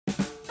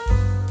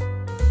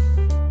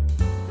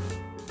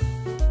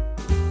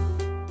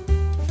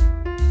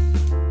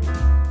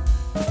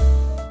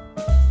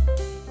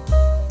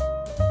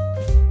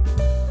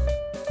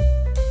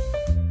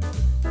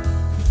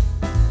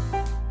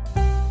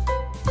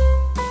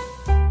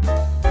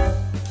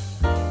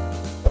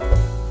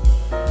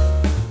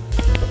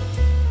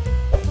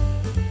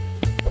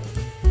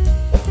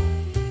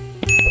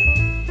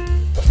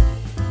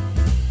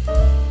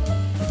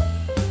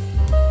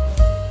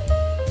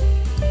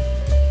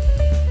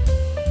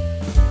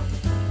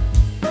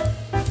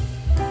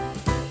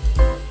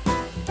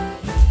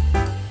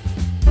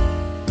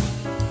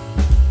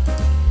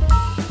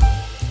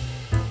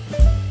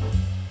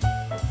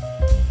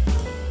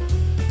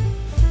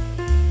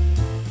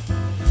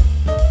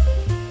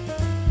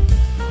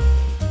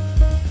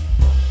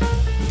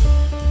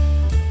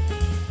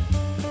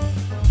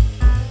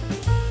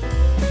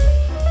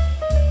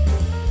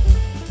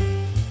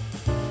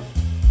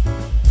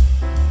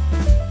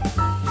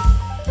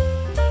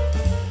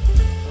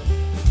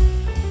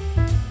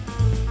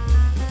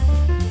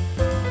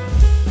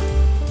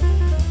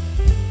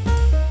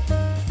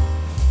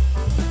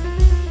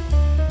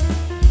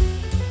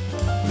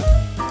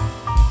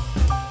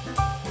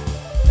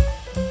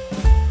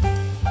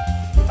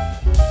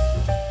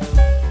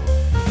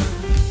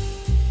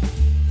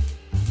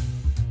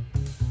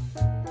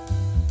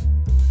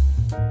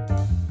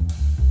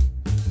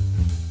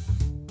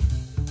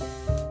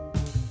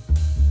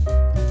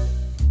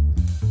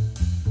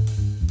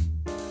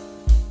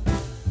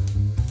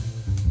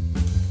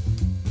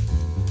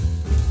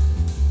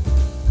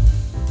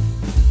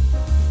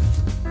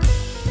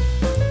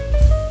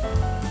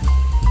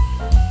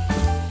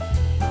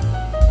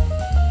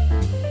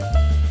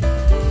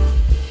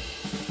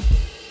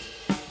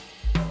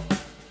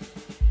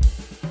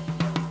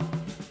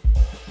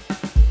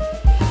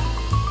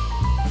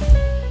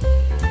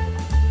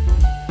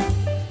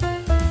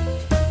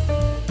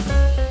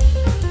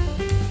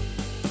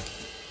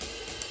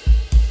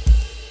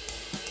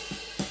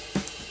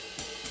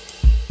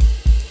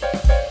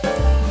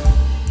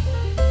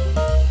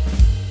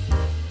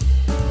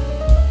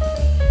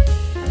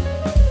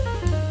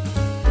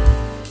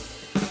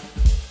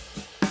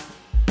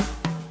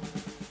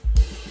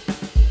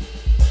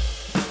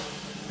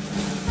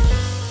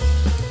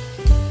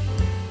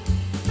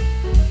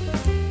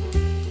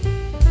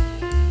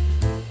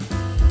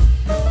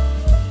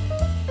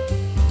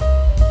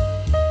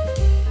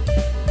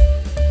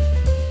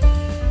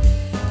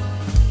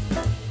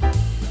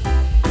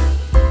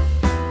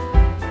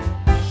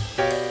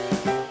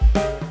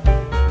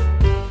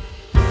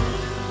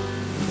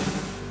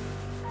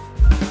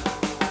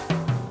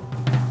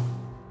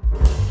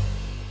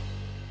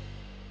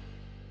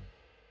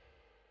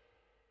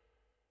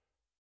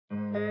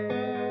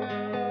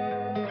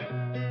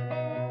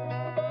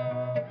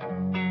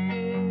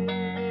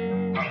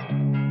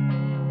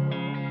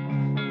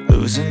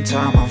losing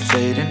time, I'm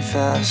fading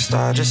fast.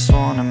 I just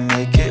wanna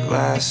make it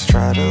last.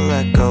 Try to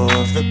let go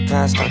of the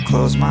past. I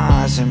close my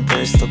eyes,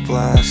 embrace the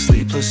blast.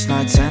 Sleepless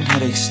nights and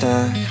headaches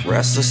stack.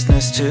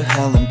 Restlessness to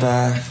hell and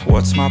back.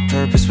 What's my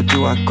purpose? What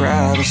do I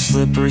grab? A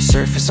slippery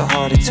surface, a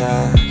heart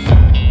attack.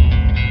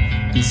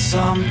 And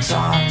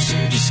sometimes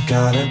you just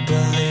gotta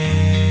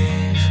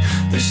believe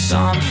there's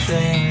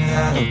something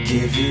that'll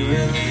give you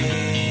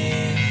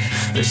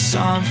relief. There's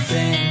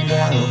something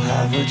that'll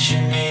have what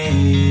you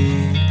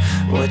need,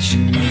 what you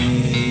need.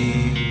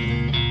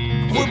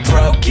 We're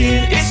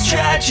broken, it's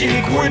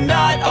tragic, we're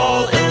not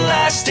all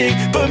elastic,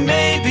 but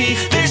maybe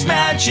there's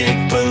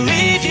magic.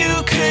 Believe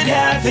you could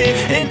have it.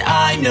 And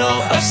I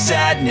know of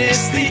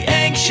sadness, the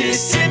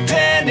anxious and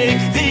panic,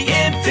 the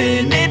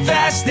infinite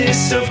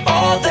vastness of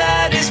all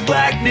that is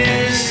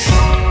blackness.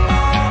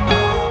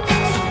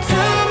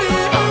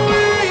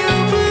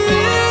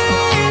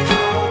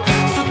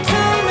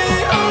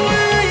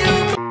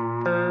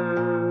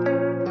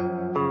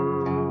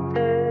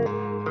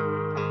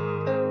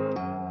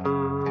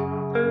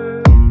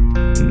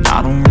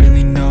 I don't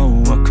really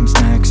know what comes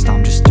next.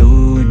 I'm just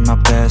doing my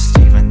best,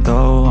 even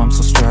though I'm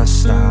so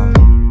stressed out.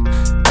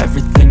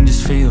 Everything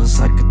just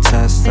feels like a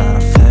test that I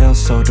fail,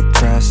 so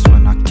depressed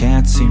when I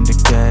can't seem to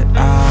get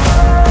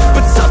out.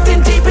 But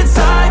something deep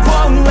inside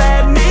won't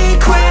let me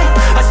quit.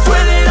 I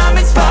swear that I'm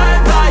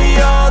inspired by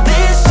all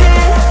this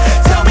shit.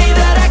 Tell me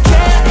that I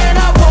can and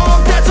I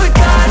won't. That's what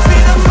guides me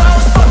the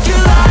most. Fuck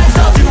your lies,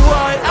 I'll do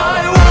what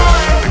I want.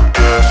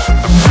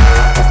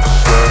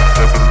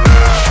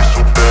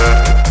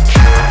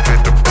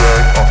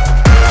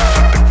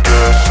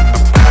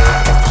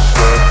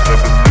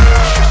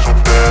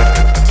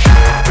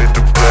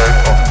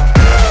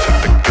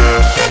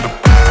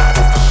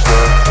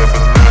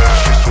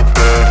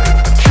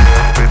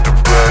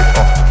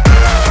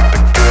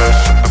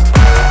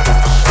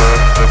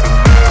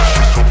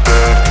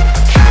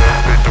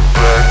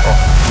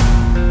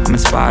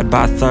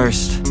 By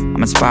thirst,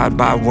 I'm inspired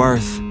by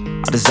worth.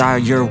 I desire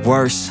your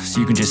worst, so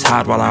you can just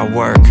hide while I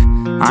work.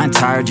 I ain't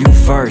tired, you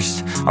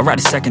first. I'll write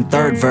a second,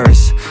 third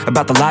verse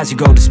about the lies you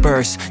go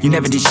disperse. You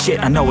never did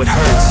shit, I know it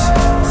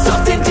hurts.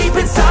 Something deep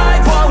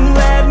inside won't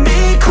let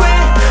me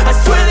quit. I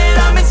swear that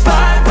I'm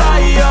inspired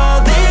by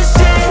all this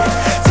shit.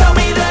 Tell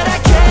me that I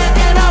can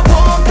and I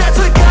won't. That's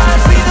what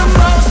guides me the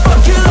most.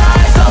 Fuck your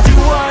lies, I'll do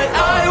what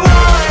I want.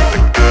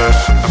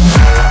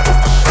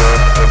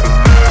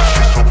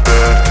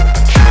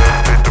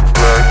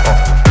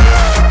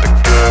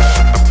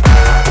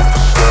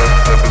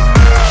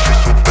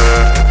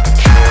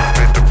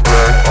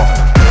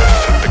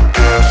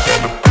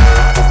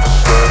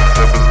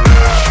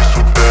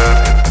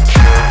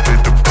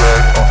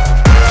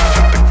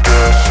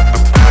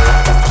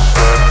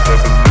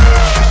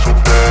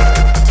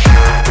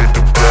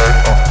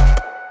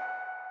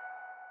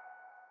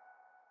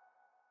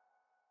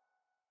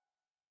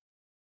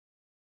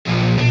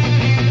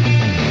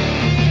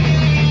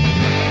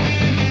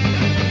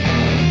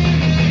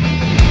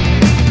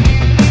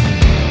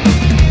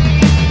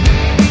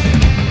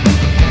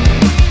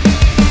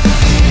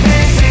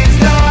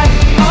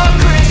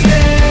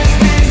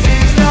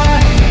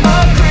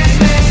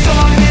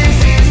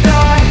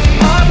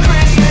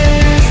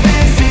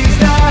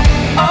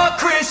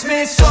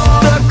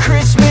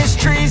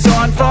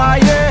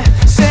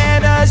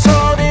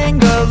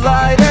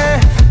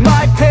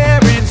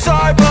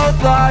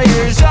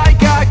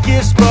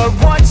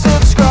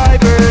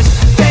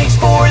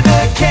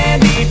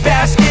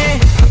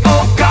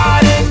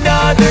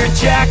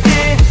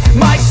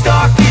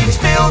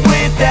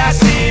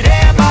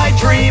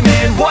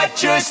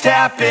 Just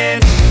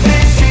happened.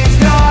 This is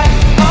not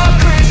a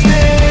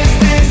Christmas.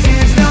 This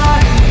is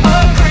not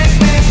a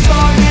Christmas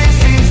song. This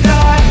is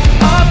not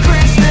a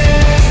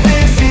Christmas.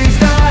 This is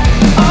not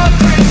a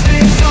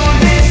Christmas song.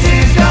 This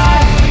is not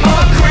a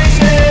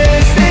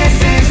Christmas. This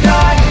is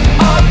not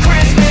a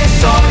Christmas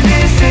song.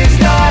 This is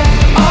not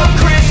a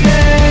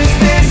Christmas.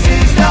 This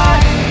is not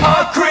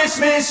a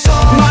Christmas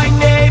song. My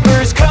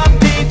neighbors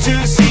compete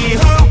to see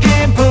who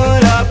can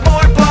put up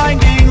more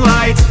blinding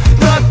lights.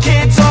 The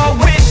kids all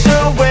wish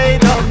away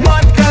the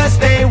month 'cause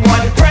they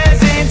want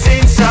presents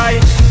in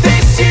sight.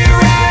 This year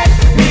had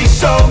me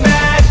so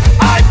mad,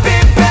 I've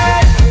been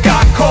bad,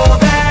 got coal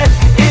that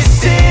is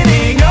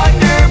sitting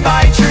under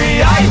my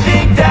tree. I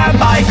think that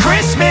my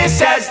Christmas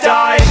has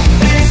died.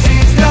 This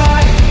is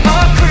not a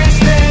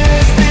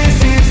Christmas. This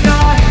is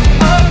not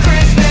a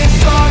Christmas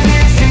song.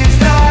 This is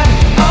not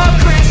a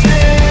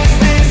Christmas.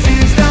 This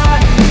is not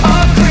a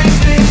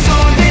Christmas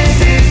song. This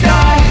is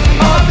not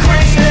a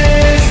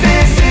Christmas.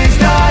 This is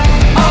not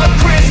a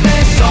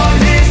Christmas song.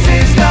 This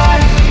is not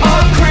a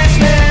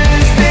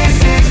Christmas. This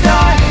is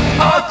not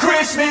a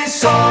Christmas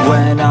song.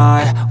 When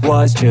I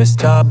was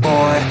just a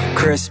boy,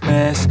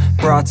 Christmas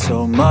brought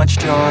so much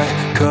joy.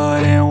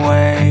 Couldn't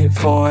wait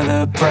for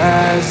the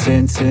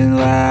presents and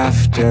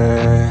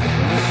laughter.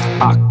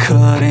 I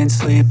couldn't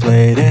sleep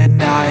late at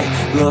night,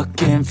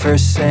 looking for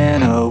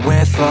Santa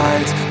with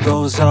lights.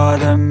 Those are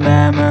the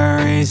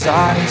memories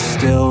I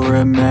still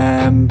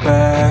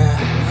remember.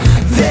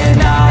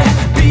 Then I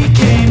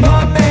became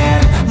a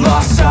man,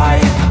 lost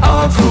sight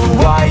of who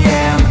I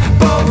am.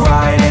 But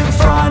right in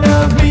front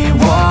of me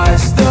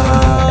was the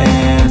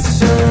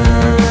answer.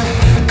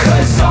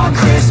 'Cause on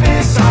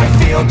Christmas I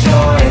feel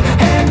joy,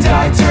 and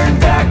I turn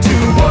back to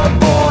a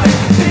boy.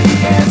 The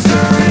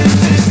answer is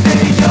to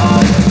stay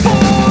young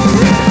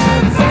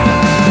forever.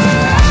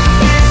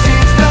 This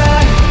is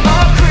not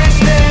a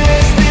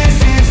Christmas, this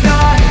is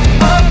not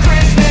a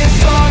Christmas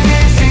song.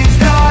 This is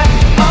not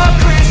a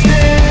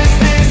Christmas,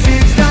 this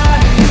is not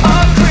a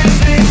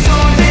Christmas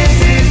song. This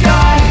is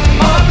not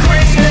a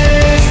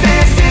Christmas,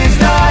 this is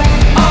not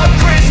a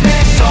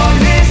Christmas song.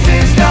 This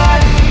is not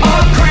a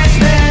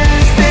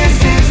Christmas, this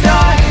is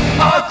not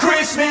a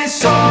Christmas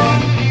song.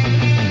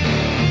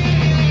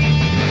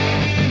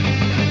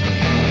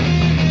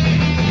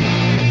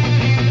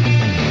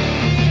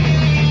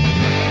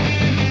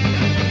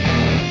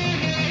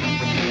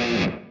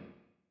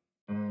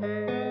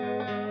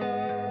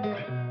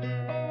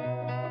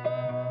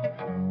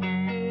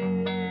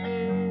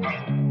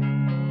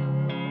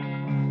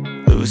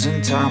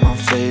 Losing time, I'm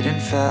fading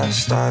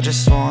fast. I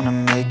just wanna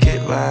make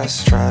it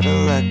last. Try to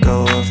let go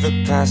of the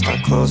past. I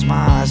close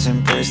my eyes,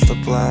 embrace the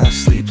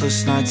blast.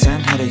 Sleepless nights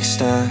and headaches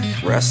stack.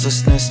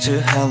 Restlessness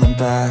to hell and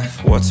back.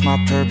 What's my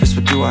purpose?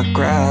 What do I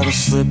grab? A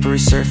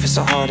slippery surface,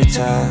 a heart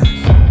attack.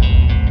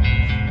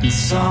 And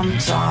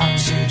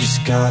sometimes you just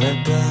gotta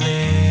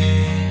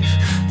believe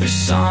there's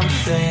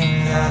something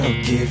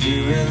that'll give you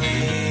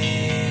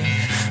relief.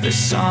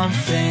 There's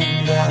something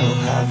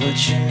that'll have what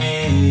you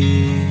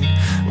need,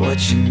 what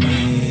you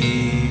need.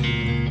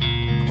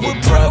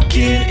 We're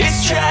broken, it's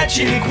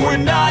tragic,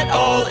 we're not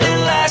all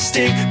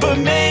elastic, but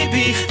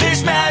maybe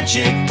there's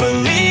magic.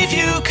 Believe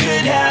you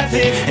could have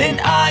it. And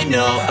I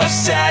know of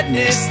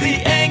sadness, the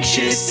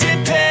anxious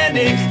and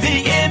panic, the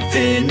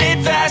infinite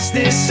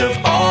vastness of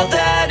all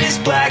that is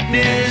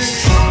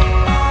blackness.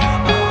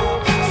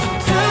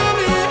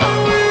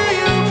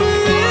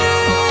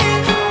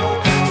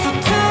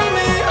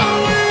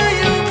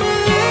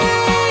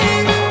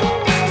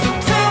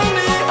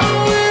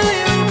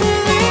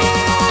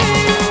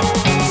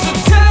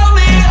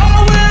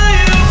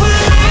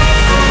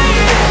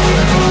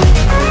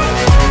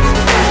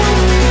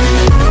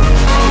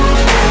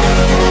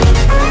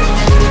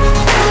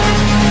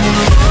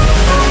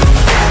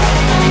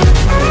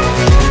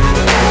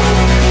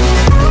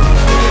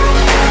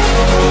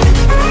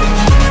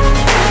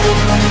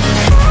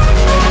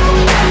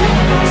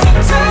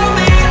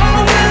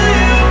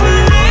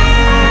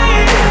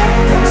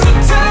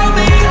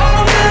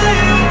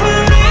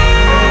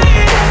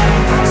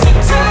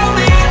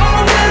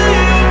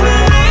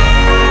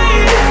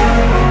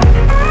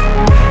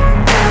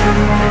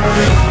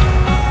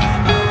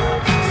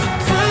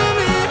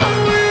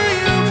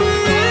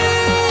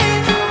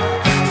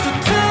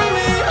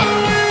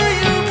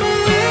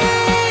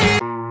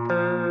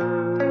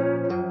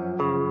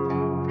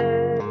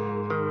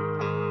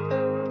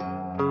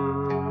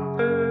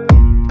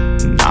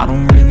 I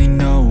don't really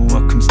know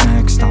what comes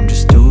next. I'm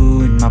just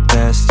doing my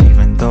best,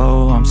 even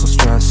though I'm so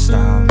stressed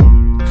out.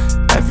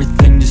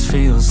 Everything just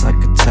feels like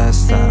a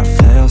test that I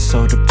fail,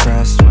 so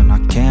depressed when I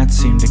can't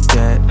seem to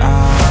get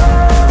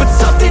out. But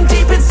something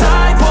deep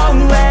inside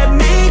won't let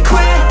me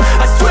quit.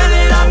 I swear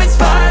that I'm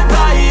inspired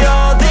by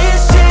all this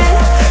shit.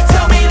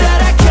 Tell me that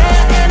I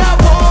can and I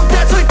won't.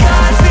 That's what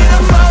guides me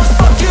the most.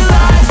 Fuck your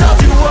lies, I'll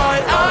do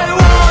what I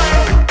want.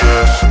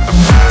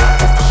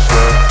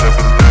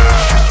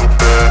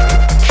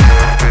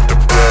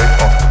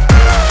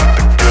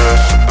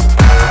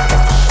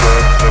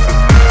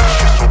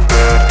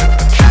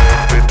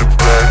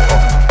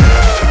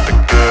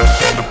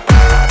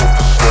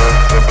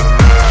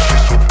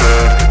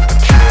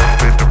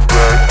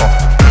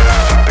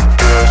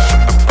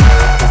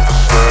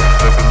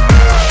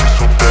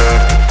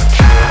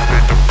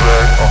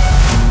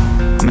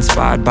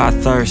 Inspired by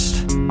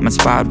thirst, I'm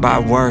inspired by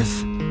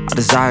worth. I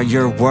desire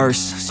your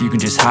worst, so you can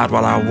just hide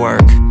while I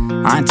work.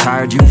 I ain't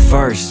tired, you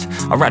first.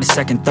 I'll write a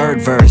second,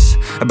 third verse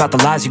about the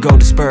lies you go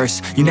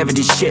disperse. You never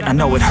did shit, I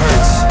know it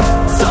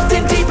hurts.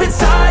 Something deep